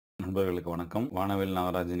நண்பர்களுக்கு வணக்கம். வானவில்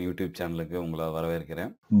நாகராஜன் யூடியூப் சேனலுக்கு உங்களை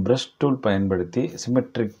வரவேற்கிறேன். பிரஷ் டூல் பயன்படுத்தி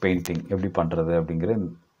சிமெட்ரிக் பெயிண்டிங் எப்படி பண்ணுறது அப்படிங்கிற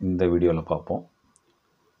இந்த வீடியோவில் பார்ப்போம்.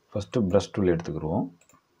 First brush tool எடுத்துக்கிடுவோம்.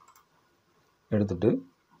 எடுத்துகிட்டு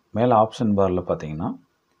மேலே ஆப்ஷன் பாரில் பார்த்தீங்கன்னா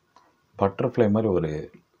பட்டர்ஃப்ளை மாதிரி ஒரு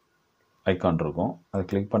ஐக்கான் இருக்கும். அதை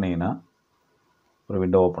கிளிக் பண்ணிங்கன்னா ஒரு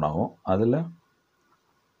விண்டோ ஓப்பன் ஆகும். அதில்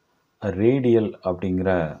ரேடியல்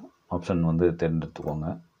அப்படிங்கிற ஆப்ஷன் தேர்ந்தெடுத்துக்கோங்க.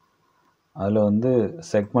 அதில்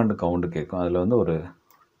செக்மெண்ட் கவுண்ட் கேட்கும். அதில் ஒரு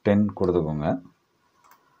 10 கொடுத்துக்கோங்க.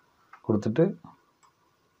 கொடுத்துட்டு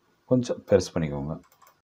கொஞ்சம் பெருசு பண்ணிக்கோங்க.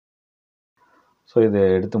 ஸோ இதை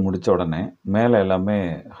எடுத்து முடித்த உடனே மேலே எல்லாமே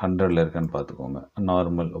 100ல் இருக்கான்னு பார்த்துக்கோங்க.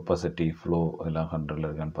 நார்மல் ஒப்பாசிட்டி ஃப்ளோ எல்லாம் 100ல்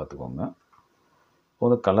இருக்கான்னு பார்த்துக்கோங்க.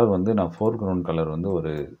 இப்போ கலர் நான் ஃபோர்க்ரவுண்ட் கலர்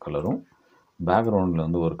ஒரு கலரும்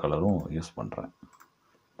பேக்ரவுண்டில் ஒரு கலரும் யூஸ் பண்ணுறேன்.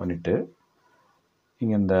 பண்ணிவிட்டு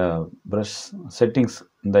நீங்கள் இந்த ப்ரஷ் செட்டிங்ஸ்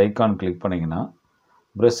இந்த ஐக்கான் கிளிக் பண்ணிங்கன்னா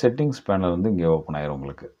ப்ரஷ் செட்டிங்ஸ் பேனல் இங்கே ஓப்பன் ஆயிரும்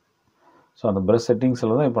உங்களுக்கு. ஸோ அந்த ப்ரஷ்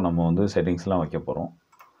செட்டிங்ஸில் தான் இப்போ நம்ம செட்டிங்ஸ்லாம் வைக்க போகிறோம்.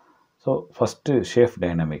 So first shape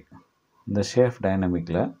dynamic. இந்த ஷேஃப்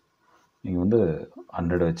டைனமிக்கில் நீங்கள்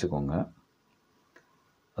 100 வச்சுக்கோங்க.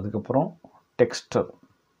 அதுக்கப்புறம் டெக்ஸ்டர்,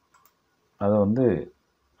 அதை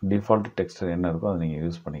டிஃபால்ட் டெக்ஸ்டர் என்ன இருக்கோ அதை நீங்கள்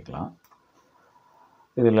யூஸ் பண்ணிக்கலாம்.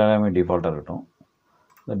 இதில் எல்லாமே டிஃபால்ட்டாக இருக்கட்டும்.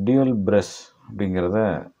 இந்த டியூவல் ப்ரஷ் அப்படிங்கிறத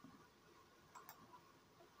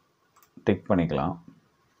டிக் பண்ணிக்கலாம்.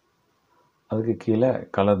 அதுக்கு கீழே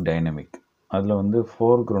கலர் டைனமிக், அதில்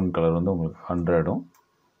ஃபோர்க்ரவுண்ட் கலர் உங்களுக்கு 100ம்,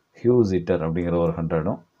 ஹியூ ஜிட்டர் அப்படிங்கிற ஒரு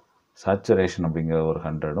 100ம், சேச்சுரேஷன் அப்படிங்கிற ஒரு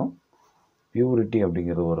 100ம், பியூரிட்டி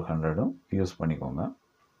அப்படிங்கிற ஒரு 100ம் யூஸ் பண்ணிக்கோங்க.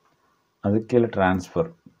 அதுக்கு கீழே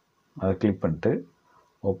ட்ரான்ஸ்ஃபர் அதை கிளிக் பண்ணிட்டு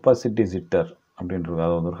ஒப்பாசிட்டி ஜிட்டர் அப்படின்றது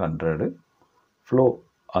அது ஒரு 100, ஃப்ளோ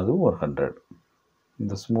அதுவும் ஒரு 100.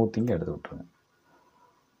 இந்த ஸ்மூத்திங்கை எடுத்து விட்ருங்க.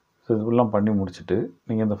 ஸோ இதெல்லாம் பண்ணி முடிச்சுட்டு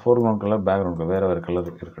நீங்கள் இந்த ஃபோர்க்ரவுண்ட் கலர் பேக்ரவுண்ட் கலர் வேறு கலர்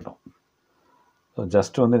இருக்கட்டும். ஸோ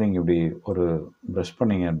ஜஸ்ட்டு நீங்கள் இப்படி ஒரு ப்ரஷ்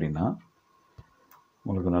பண்ணிங்க அப்படின்னா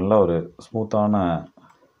உங்களுக்கு நல்ல ஒரு ஸ்மூத்தான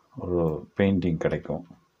ஒரு பெயிண்டிங் கிடைக்கும்.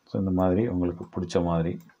 ஸோ இந்த மாதிரி உங்களுக்கு பிடிச்ச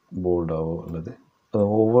மாதிரி போல்டாவோ அல்லது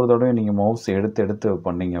ஒவ்வொரு தடவையும் நீங்கள் மவுஸ் எடுத்து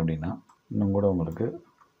பண்ணிங்க அப்படின்னா இன்னும் கூட உங்களுக்கு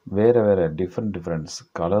வேறு டிஃப்ரெண்ட்ஸ்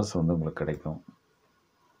கலர்ஸ் உங்களுக்கு கிடைக்கும்.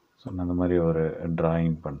 ஸோ நான் அந்த மாதிரி ஒரு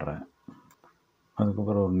ட்ராயிங் பண்ணுறேன்.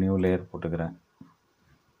 அதுக்கப்புறம் ஒரு நியூ லேயர் போட்டுக்கிறேன்.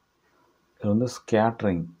 இது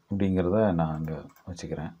ஸ்கேட்ரிங் அப்படிங்கிறத நான் அங்கே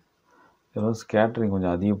வச்சுக்கிறேன். இதில் ஸ்கேட்ரிங்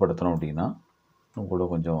கொஞ்சம் அதிகப்படுத்தணும் அப்படின்னா இன்னும் கூட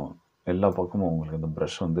கொஞ்சம் எல்லா பக்கமும் உங்களுக்கு இந்த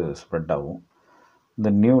ப்ரஷ் ஸ்ப்ரெட் ஆகும்.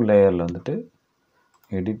 இந்த நியூ லேயரில்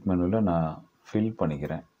எடிட் மெனுவில் நான் ஃபில்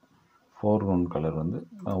பண்ணிக்கிறேன். ஃபோர்க்ரவுண்ட் கலர்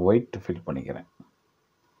நான் ஒயிட் ஃபில் பண்ணிக்கிறேன்.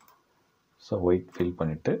 ஸோ ஒயிட் ஃபில்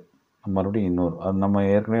பண்ணிவிட்டு மறுபடியும் இன்னொரு அது நம்ம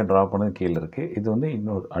ஏற்கனவே ட்ரா பண்ணது கீழே இருக்குது. இது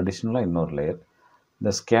இன்னொரு அடிஷ்னலாக இன்னொரு லேயர்.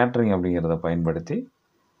 இந்த ஸ்கேட்ரிங் அப்படிங்கிறத பயன்படுத்தி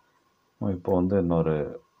இப்போ இன்னொரு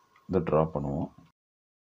இது ட்ரா பண்ணுவோம்.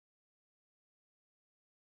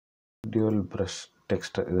 டியூவல் ப்ரஷ்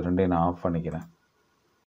டெக்ஸ்டர் இது ரெண்டையும் நான் ஆஃப் பண்ணிக்கிறேன்.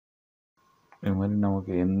 இது மாதிரி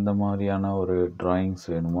நமக்கு எந்த மாதிரியான ஒரு ட்ராயிங்ஸ்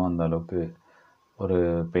வேணுமோ அந்த அளவுக்கு, ஒரு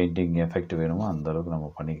பெயிண்டிங் எஃபெக்ட் வேணுமோ அந்த அளவுக்கு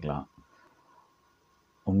நம்ம பண்ணிக்கலாம்.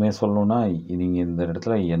 உண்மையை சொல்லணுன்னா நீங்கள் இந்த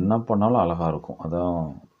இடத்துல என்ன பண்ணாலும் அழகாக இருக்கும். அதான்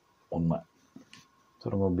உண்மை.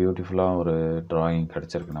 ஸோ ரொம்ப பியூட்டிஃபுல்லாக ஒரு ட்ராயிங்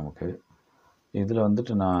கிடச்சிருக்கு நமக்கு. இதில்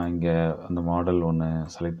நான் இங்கே அந்த மாடல் ஒன்று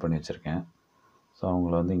செலக்ட் பண்ணி வச்சுருக்கேன். ஸோ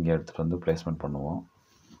அவங்கள இங்கே எடுத்துகிட்டு ப்ளேஸ்மெண்ட் பண்ணுவோம்.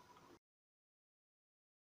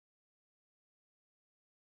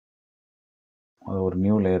 அது ஒரு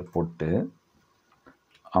நியூ லேயர் போட்டு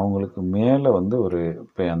அவங்களுக்கு மேலே ஒரு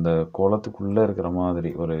இப்போ அந்த கோலத்துக்குள்ளே இருக்கிற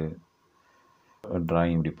மாதிரி ஒரு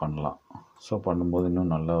ட்ராயிங் இப்படி பண்ணலாம். ஸோ பண்ணும்போது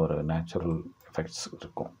இன்னும் நல்ல ஒரு நேச்சுரல் எஃபெக்ட்ஸ்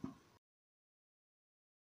இருக்கும்.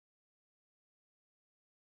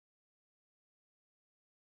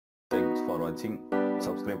 தேங்க்ஸ் ஃபார் வாட்சிங்.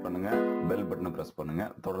 சப்ஸ்கிரைப் பண்ணுங்கள், பெல் பட்டனை ப்ரெஸ்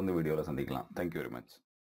பண்ணுங்கள். தொடர்ந்து வீடியோவில் சந்திக்கலாம். Thank you very much.